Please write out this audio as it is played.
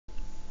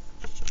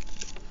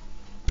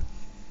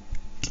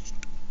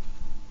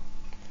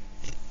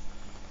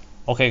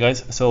Okay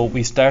guys, so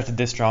we started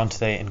this drawing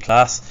today in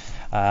class.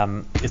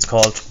 It's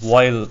called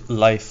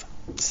Wildlife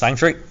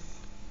Sanctuary.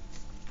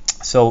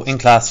 So in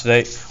class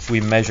today we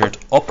measured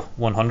up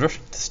 100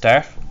 to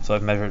start. So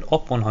I've measured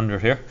up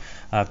 100 here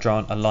and I've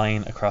drawn a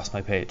line across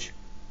my page.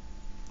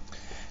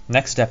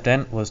 Next step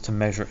then was to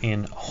measure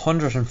in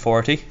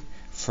 140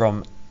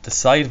 from the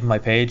side of my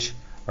page,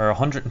 or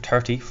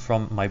 130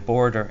 from my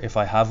border if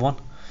I have one,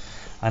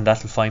 and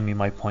that will find me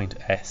my point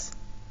S.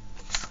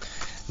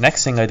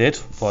 Next thing I did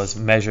was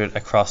measured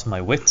across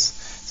my widths.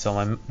 So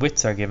my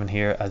widths are given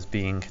here as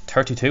being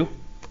 32,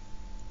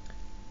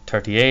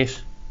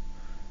 38,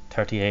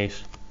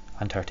 38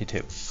 and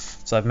 32.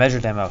 So I've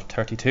measured them out: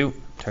 32,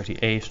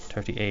 38,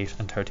 38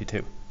 and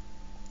 32.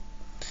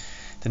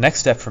 The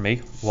next step for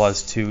me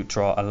was to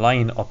draw a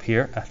line up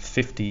here at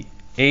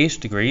 58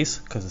 degrees,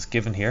 because it's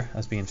given here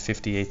as being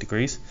 58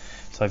 degrees.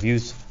 So I've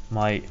used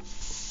my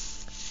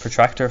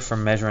protractor for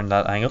measuring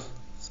that angle.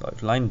 So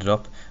I've lined it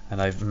up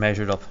and I've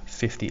measured up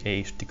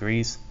 58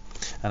 degrees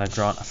and I've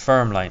drawn a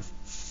firm line.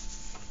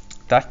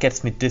 That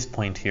gets me this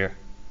point here.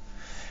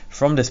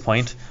 From this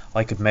point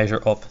I could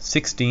measure up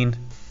 16,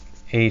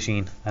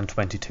 18 and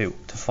 22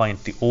 to find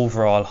the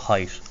overall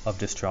height of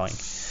this drawing.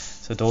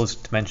 So those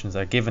dimensions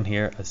are given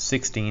here as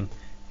 16,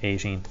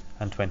 18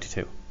 and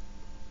 22.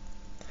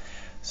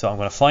 So I'm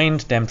going to find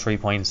them 3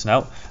 points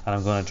now, and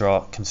I'm going to draw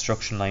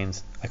construction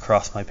lines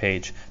across my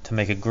page to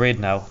make a grid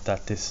now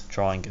that this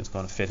drawing is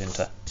going to fit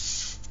into.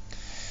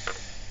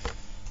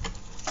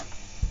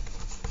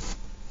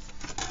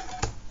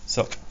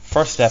 So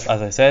first step,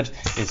 as I said,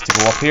 is to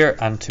go up here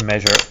and to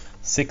measure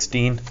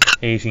 16,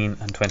 18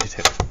 and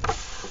 22.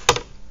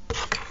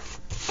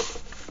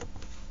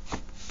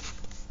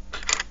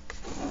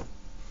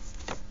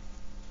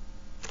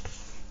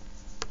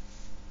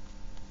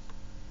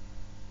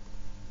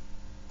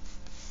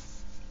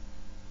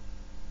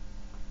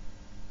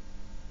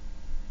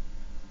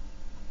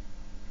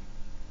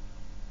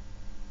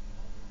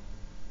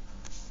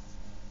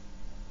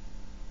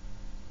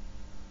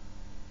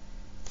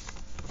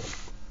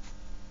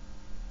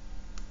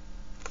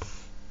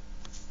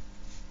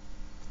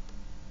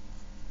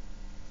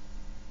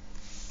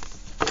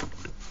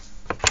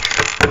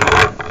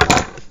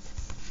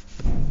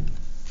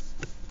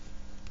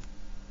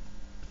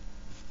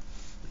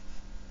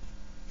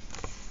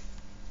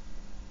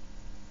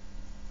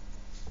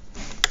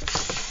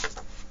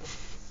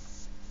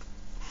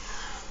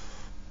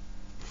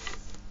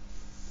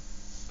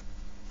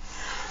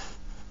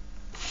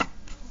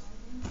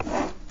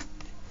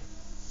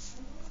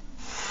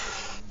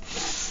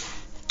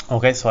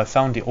 Okay, so I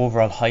found the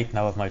overall height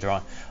now of my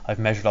drawing. I've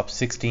measured up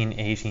 16,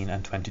 18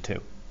 and 22.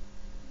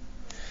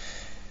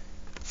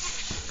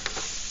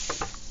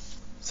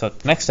 So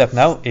the next step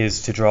now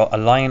is to draw a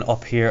line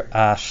up here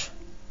at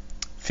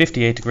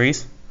 58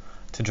 degrees,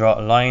 to draw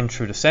a line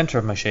through the center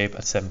of my shape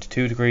at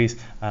 72 degrees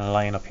and a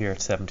line up here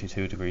at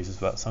 72 degrees as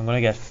well. So I'm going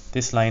to get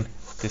this line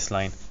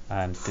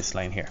and this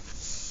line here.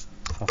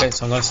 Okay,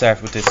 so I'm going to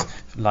start with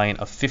this line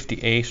of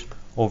 58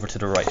 over to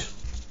the right.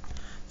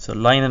 So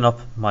lining up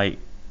my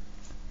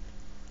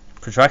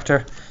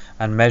protractor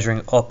and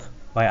measuring up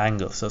my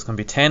angle. So it's going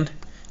to be 10,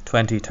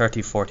 20,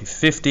 30, 40,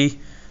 50,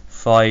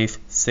 5,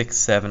 6,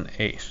 7,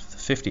 8. So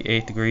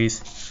 58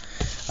 degrees,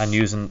 and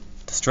using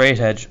the straight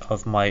edge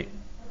of my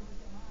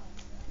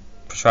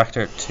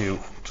protractor to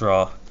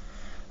draw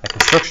a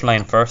construction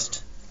line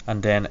first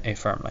and then a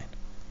firm line.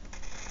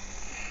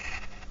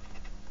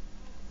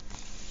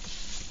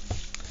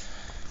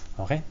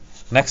 Okay,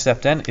 next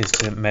step then is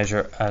to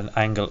measure an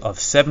angle of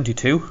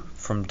 72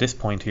 from this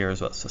point here as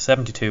well. So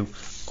 72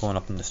 going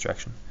up in this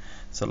direction.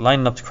 So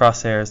lining up the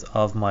crosshairs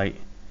of my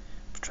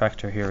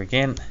protractor here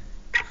again,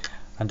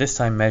 and this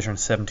time measuring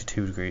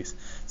 72 degrees.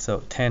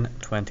 So 10,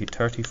 20,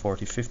 30,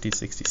 40, 50,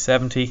 60,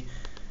 70,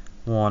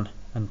 1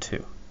 and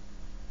 2.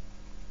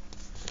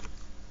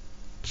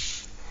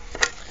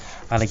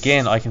 And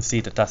again I can see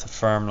that that's a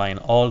firm line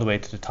all the way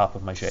to the top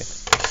of my shape.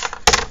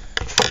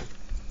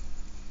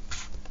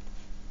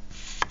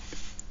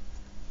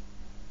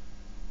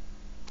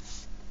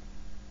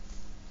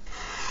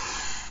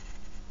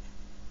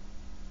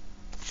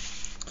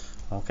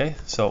 Okay,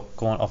 so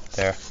going up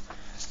there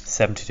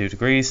 72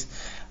 degrees,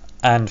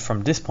 and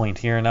from this point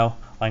here now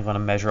I'm going to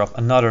measure up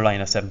another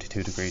line of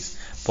 72 degrees,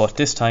 but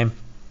this time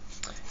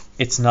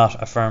it's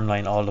not a firm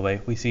line all the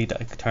way. We see that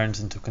it turns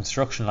into a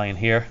construction line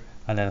here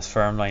and then a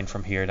firm line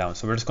from here down.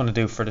 So we're just going to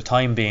do, for the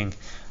time being,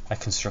 a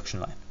construction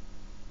line.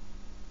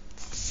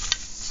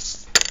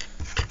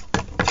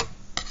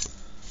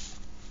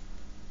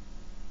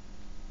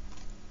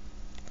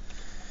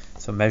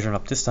 So measuring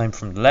up this time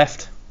from the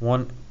left,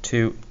 1,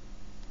 2,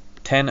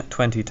 10,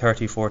 20,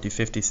 30, 40,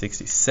 50,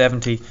 60,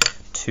 70,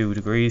 2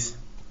 degrees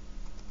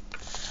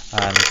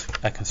and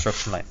a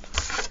construction line.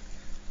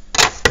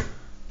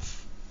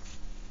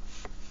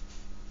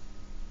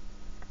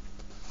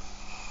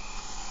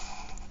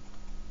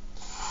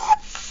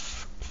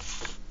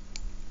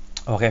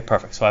 Okay,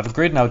 perfect. So I have a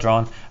grid now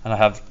drawn and I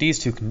have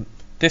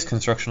this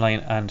construction line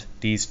and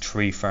these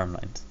 3 firm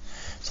lines.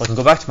 So I can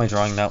go back to my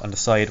drawing now and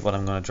decide what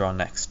I'm going to draw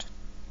next.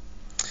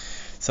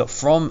 So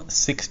from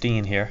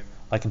 16 here,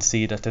 I can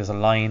see that there's a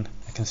line,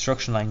 a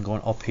construction line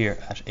going up here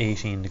at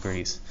 18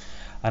 degrees.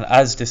 And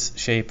as this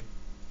shape,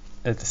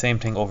 the same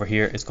thing over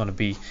here is going to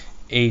be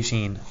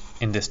 18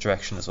 in this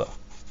direction as well.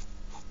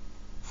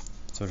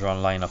 So draw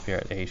a line up here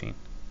at 18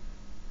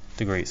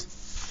 degrees.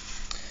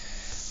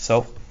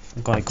 So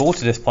I'm going to go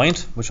to this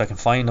point, which I can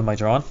find on my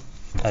drawing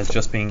as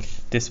just being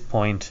this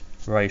point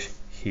right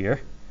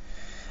here.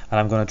 And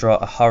I'm going to draw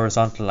a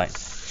horizontal line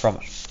from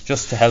it,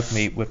 just to help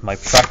me with my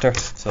protractor.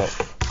 So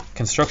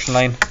construction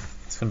line,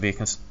 it's going to be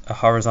a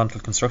horizontal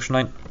construction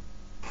line.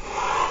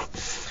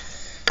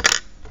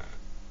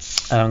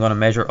 And I'm going to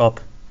measure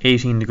up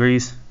 18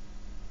 degrees.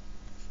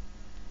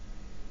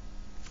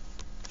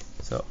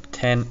 So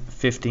 10,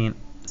 15,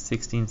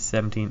 16,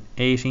 17,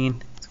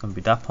 18. It's going to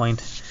be that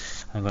point.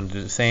 I'm going to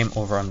do the same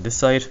over on this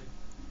side.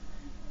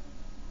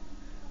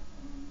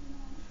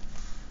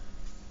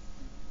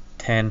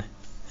 10,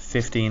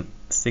 15,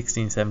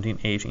 16, 17,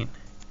 18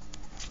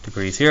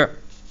 degrees here.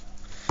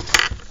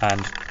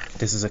 And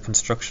this is a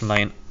construction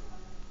line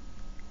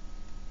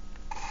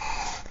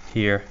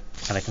here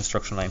and a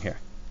construction line here.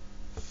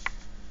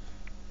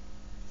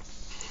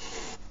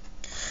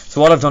 So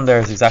what I've done there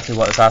is exactly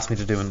what it's asked me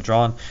to do in the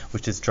drawing,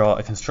 which is draw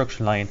a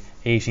construction line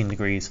 18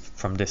 degrees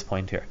from this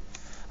point here,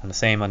 and the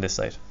same on this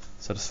side.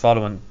 So just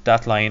following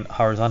that line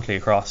horizontally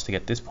across to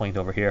get this point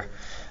over here,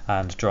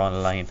 and drawing a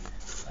line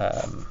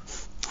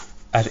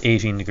at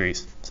 18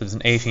 degrees. So there's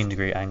an 18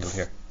 degree angle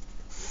here.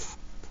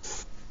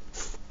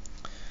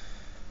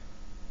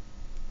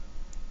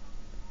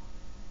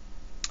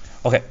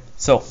 Okay,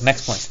 so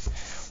next point.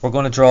 We're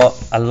going to draw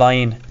a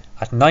line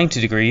at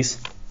 90 degrees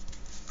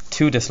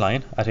to this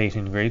line at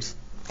 18 degrees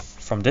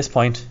from this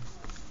point,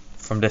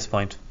 and from this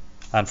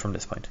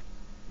point.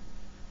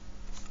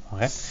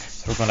 Okay,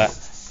 so we're going to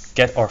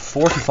get our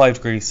 45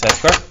 degrees set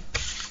square.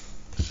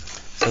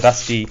 So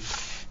that's the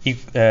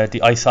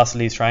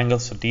isosceles triangle.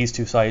 So these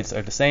two sides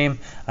are the same,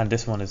 and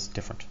this one is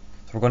different.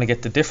 So we're going to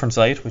get the different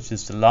side, which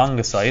is the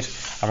longest side,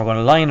 and we're going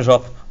to line it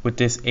up with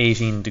this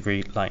 18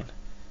 degree line.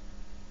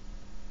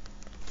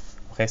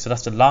 Okay, so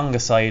that's the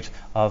longest side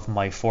of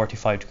my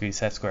 45 degree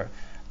set square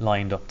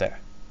lined up there.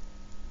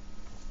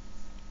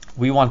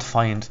 We want to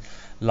find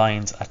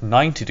lines at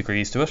 90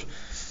 degrees to it.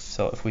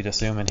 So if we just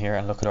zoom in here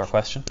and look at our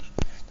question,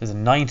 there's a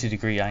 90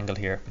 degree angle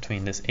here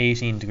between this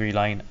 18 degree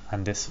line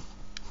and this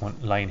one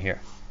line here.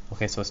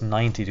 Okay, so it's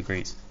 90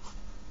 degrees.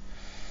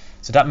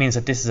 So that means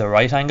that this is a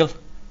right angle,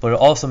 but it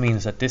also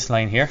means that this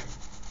line here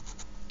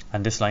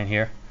and this line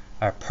here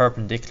are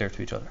perpendicular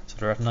to each other. So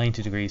they're at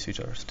 90 degrees to each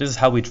other. So this is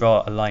how we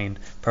draw a line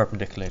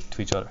perpendicular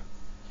to each other.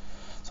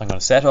 So I'm going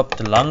to set up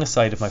the longest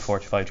side of my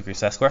 45 degree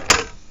set square,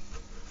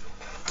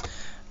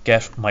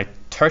 get my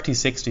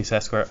 30-60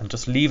 set square and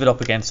just leave it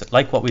up against it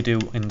like what we do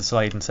in the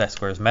sliding set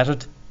squares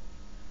method.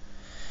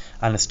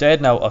 And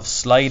instead now of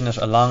sliding it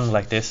along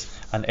like this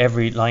and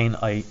every line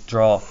I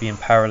draw being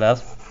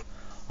parallel,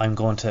 I'm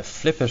going to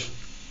flip it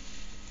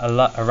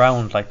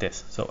around like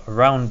this. So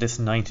around this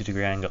 90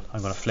 degree angle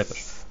I'm going to flip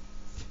it.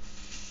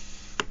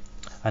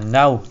 And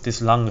now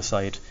this longest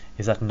side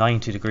is at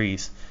 90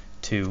 degrees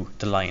to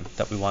the line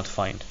that we want to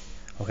find.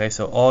 Okay,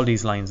 so all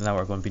these lines now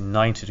are going to be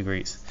 90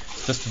 degrees.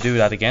 So just to do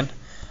that again,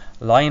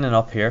 lining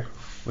up here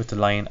with the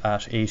line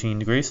at 18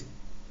 degrees.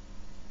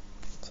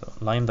 So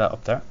line that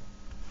up there.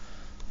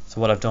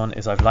 So what I've done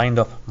is I've lined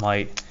up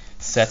my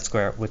set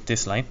square with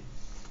this line.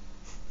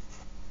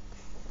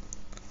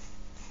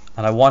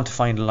 And I want to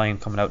find a line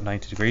coming out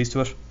 90 degrees to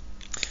it.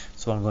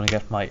 So I'm going to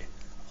get my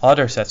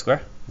other set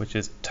square, which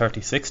is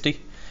 30-60,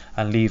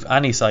 and leave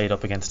any side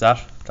up against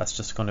that. That's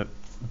just going to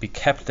be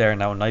kept there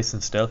now nice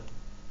and still.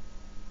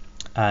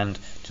 And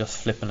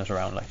just flipping it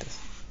around like this.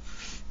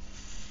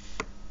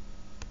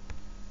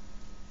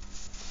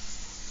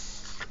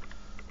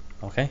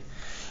 Okay,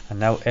 and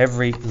now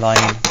every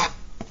line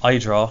I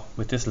draw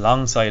with this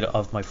long side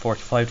of my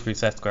 45 degree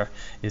set square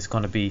is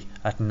going to be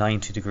at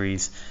 90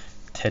 degrees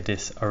to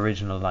this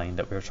original line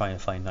that we were trying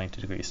to find 90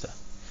 degrees to.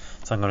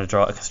 So I'm going to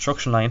draw a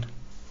construction line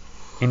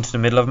into the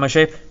middle of my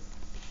shape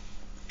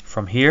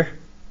from here,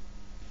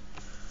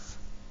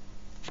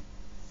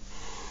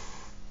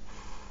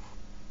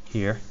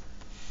 here,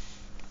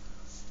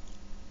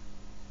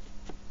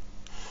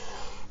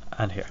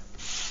 and here.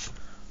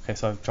 Okay,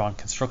 so I've drawn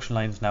construction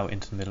lines now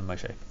into the middle of my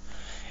shape.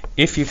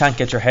 If you can't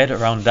get your head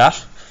around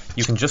that,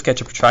 you can just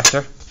get your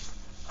protractor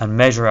and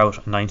measure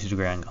out a 90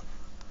 degree angle.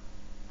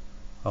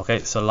 Okay,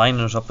 so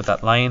lining it up with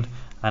that line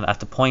and at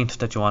the point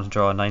that you want to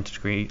draw a 90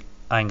 degree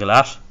angle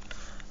at,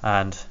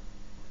 and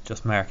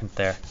just mark it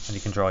there, and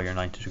you can draw your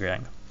 90 degree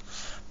angle.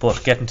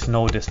 But getting to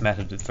know this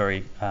method is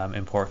very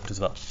important as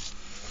well.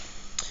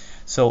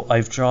 So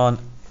I've drawn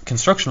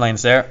construction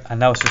lines there, and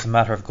now it's just a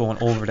matter of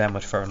going over them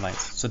with firm lines.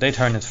 So they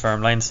turn into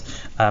firm lines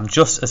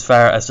just as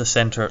far as the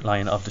center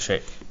line of the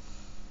shape.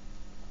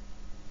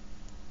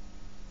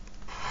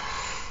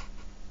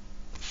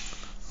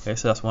 Okay,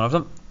 so that's one of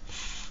them,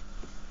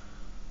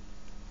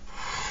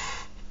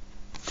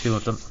 two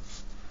of them,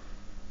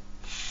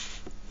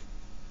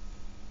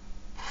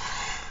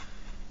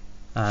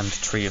 and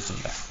three of them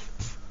there.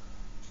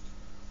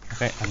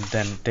 Okay, and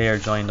then they are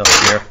joined up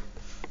here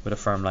with a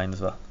firm line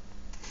as well.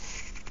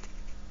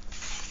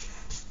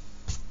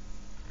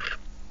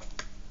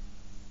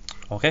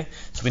 Okay,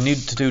 so we need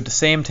to do the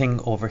same thing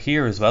over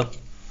here as well.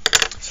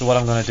 So what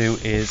I'm going to do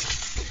is,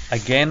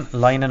 again,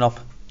 lining up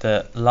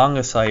the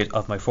longest side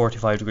of my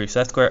 45-degree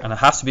set square, and it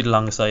has to be the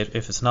longest side.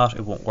 If it's not,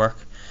 it won't work.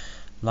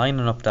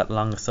 Lining up that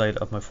longest side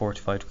of my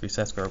 45-degree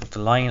set square with the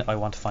line I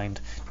want to find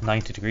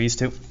 90 degrees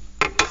to.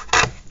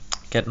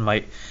 Getting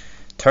my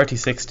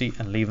 30-60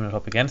 and leaving it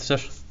up against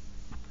it.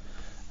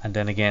 And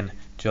then again,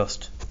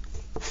 just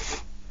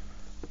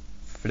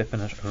flipping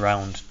it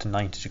around to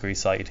 90-degree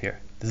side here.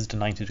 This is the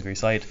 90-degree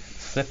side.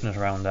 Flipping it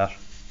around that.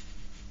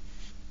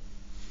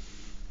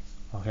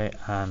 Okay,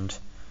 and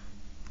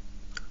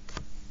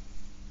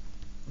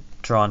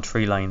drawing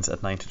 3 lines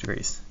at 90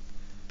 degrees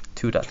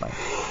to that line.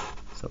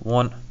 So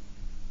 1,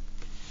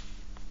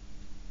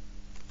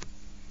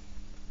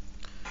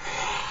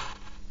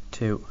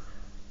 2,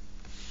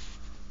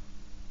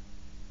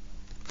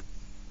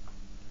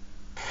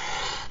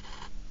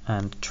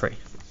 and 3.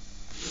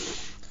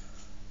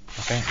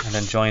 Okay, and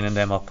then joining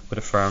them up with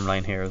a firm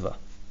line here as well.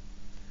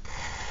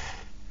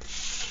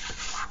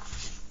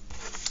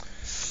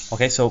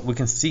 Okay, so we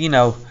can see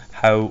now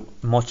how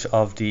much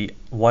of the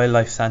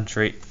Wildlife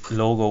Sanctuary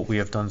logo we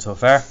have done so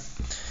far.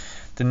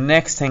 The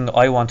next thing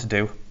I want to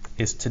do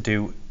is to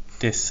do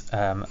this.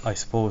 I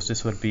suppose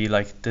this would be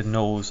like the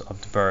nose of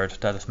the bird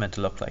that it's meant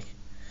to look like.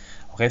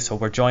 Okay, so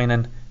we're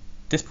joining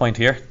this point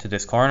here to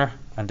this corner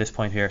and this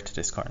point here to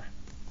this corner.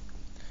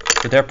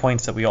 So they're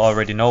points that we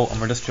already know,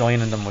 and we're just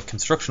joining them with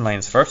construction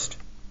lines first.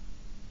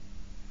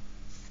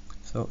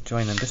 So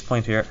joining this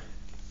point here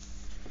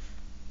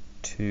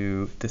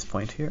to this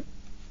point here.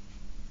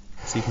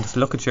 So you can just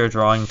look at your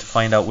drawing to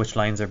find out which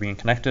lines are being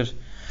connected,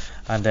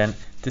 and then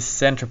this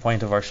center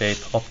point of our shape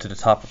up to the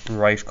top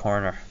right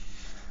corner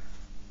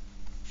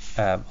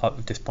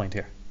of this point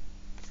here.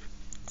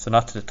 So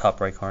not to the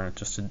top right corner,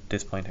 just to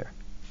this point here.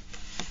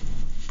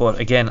 But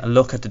again,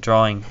 look at the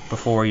drawing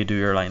before you do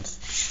your lines.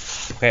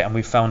 Okay, and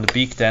we found the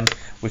beak then,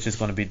 which is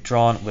going to be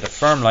drawn with a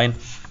firm line.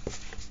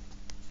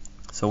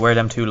 So where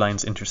them 2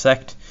 lines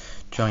intersect,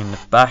 join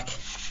it back.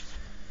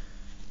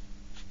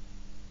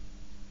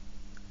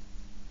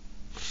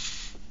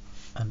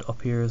 And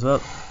up here as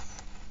well.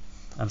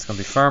 And it's going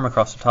to be firm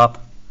across the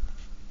top.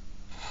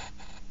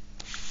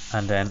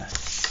 And then a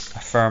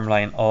firm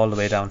line all the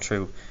way down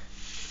through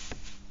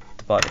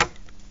the body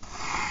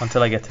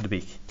until I get to the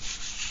beak.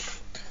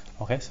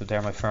 Okay, so there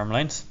are my firm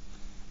lines.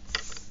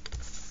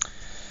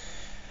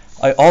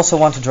 I also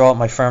want to draw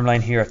my firm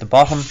line here at the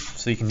bottom,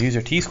 so you can use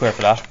your T-square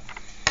for that.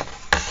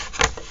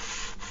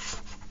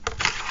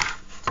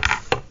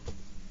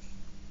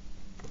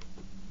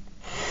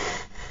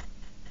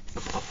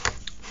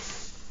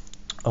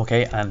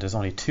 Okay, and there's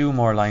only 2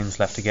 more lines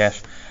left to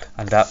get,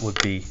 and that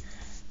would be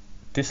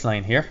this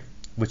line here,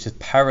 which is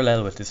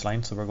parallel with this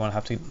line, so we're going to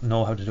have to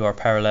know how to do our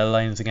parallel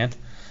lines again,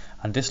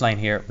 and this line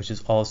here, which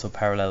is also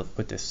parallel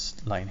with this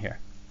line here.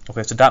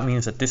 Okay, so that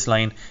means that this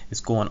line is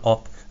going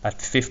up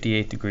at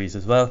 58 degrees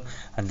as well,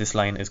 and this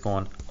line is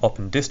going up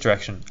in this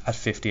direction at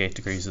 58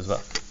 degrees as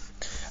well,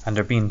 and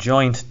they're being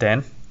joined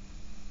then.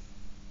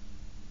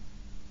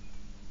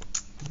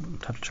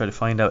 I'll have to try to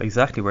find out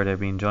exactly where they're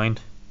being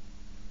joined.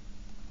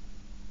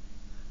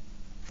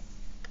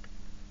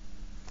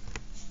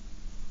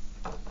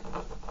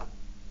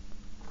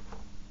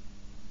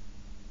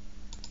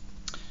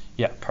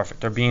 Yeah, perfect.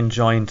 They're being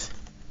joined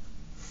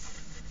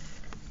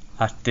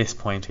at this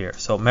point here.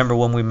 So remember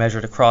when we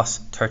measured across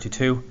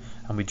 32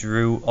 and we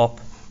drew up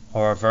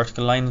our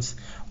vertical lines,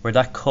 where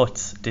that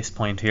cuts this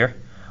point here,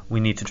 we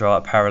need to draw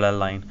a parallel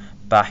line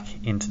back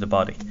into the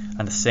body,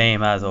 and the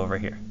same as over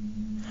here.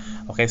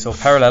 Okay, so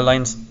parallel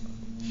lines,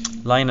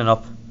 lining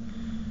up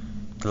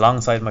the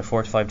long side of my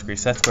 45-degree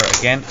set square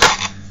again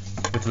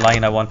with the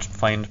line I want to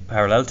find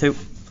parallel to,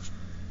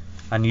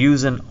 and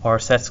using our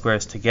set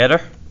squares together,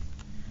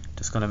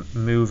 just going to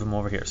move them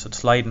over here. So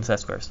sliding set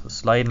squares, so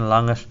sliding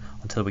along it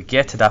until we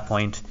get to that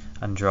point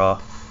and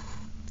draw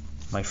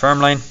my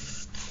firm line,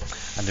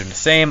 and doing the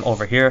same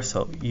over here.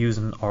 So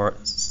using our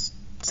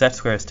set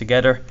squares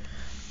together,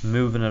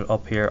 moving it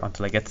up here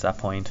until I get to that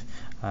point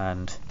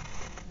and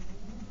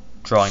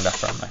drawing that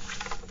firm line.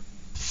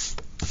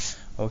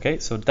 Okay,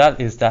 so that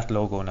is that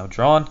logo now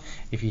drawn.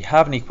 If you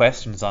have any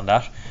questions on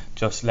that,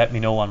 just let me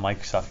know on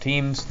Microsoft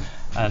Teams,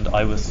 and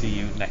I will see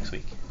you next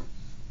week.